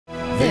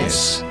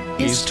This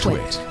is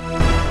TWiT.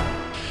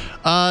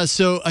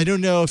 So I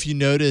don't know if you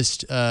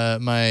noticed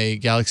my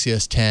Galaxy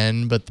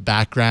S10, but the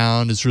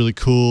background is really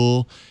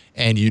cool,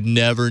 and you'd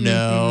never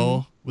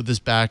know with this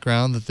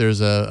background that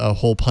there's a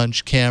hole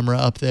punch camera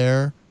up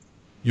there.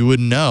 You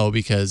wouldn't know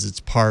because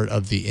it's part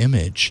of the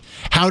image.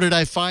 How did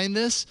I find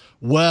this?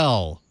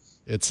 Well,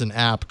 it's an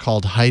app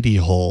called Hidey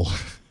Hole.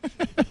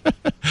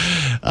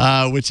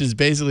 Which is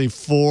basically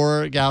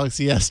 4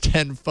 Galaxy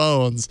S10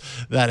 phones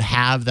that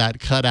have that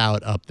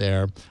cutout up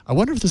there. I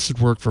wonder if this would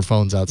work for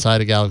phones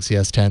outside of Galaxy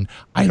S10.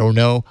 I don't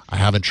know. I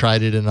haven't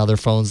tried it in other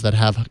phones that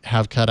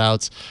have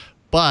cutouts.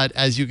 But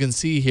as you can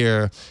see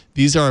here,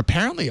 these are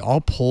apparently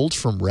all pulled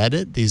from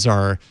Reddit. These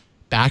are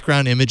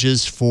background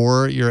images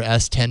for your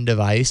S10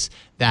 device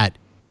that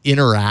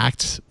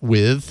interact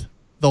with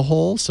the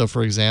hole. So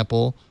for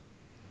example,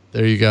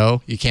 there you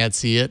go. You can't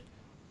see it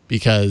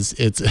because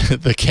it's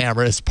the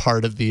camera is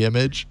part of the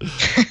image.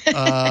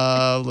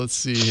 Let's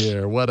see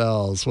here. What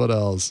else?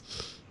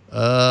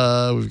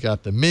 We've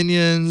got the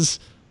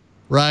minions,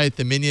 right?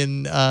 The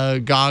minion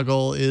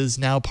goggle is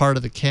now part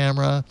of the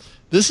camera.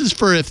 This is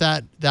for if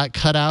that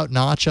cutout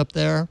notch up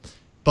there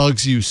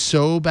bugs you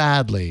so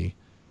badly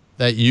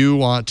that you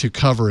want to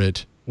cover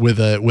it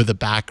with a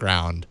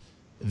background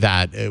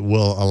that it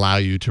will allow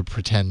you to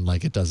pretend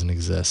like it doesn't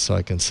exist. So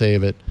I can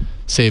save it,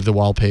 save the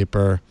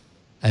wallpaper.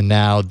 And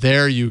now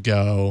there you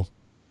go.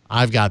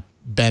 I've got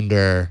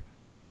Bender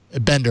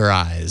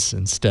eyes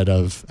instead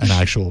of an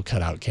actual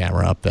cutout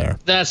camera up there.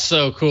 That's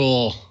so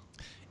cool.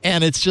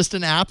 And it's just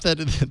an app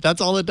that's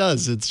all it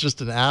does. It's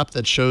just an app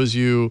that shows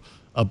you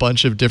a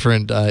bunch of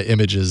different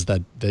images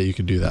that you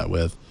can do that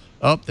with.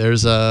 Oh,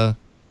 there's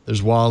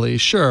Wally.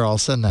 Sure, I'll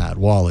send that.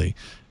 Wally.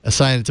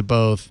 Assign it to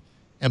both.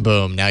 And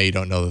boom, now you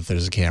don't know that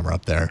there's a camera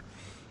up there.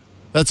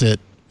 That's it.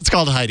 It's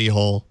called Hidey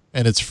Hole,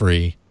 and it's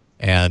free.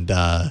 And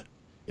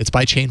it's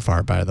by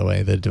Chainfar, by the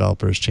way. The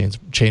developers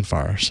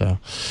Chainfar. So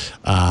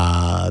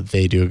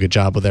they do a good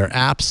job with their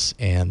apps,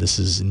 and this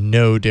is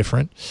no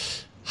different.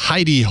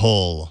 Hidey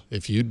Hole.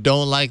 If you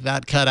don't like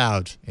that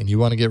cutout and you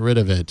want to get rid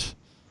of it,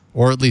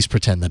 or at least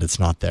pretend that it's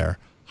not there,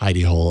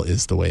 Hidey Hole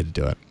is the way to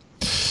do it.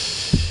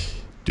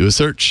 Do a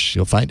search.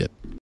 You'll find it.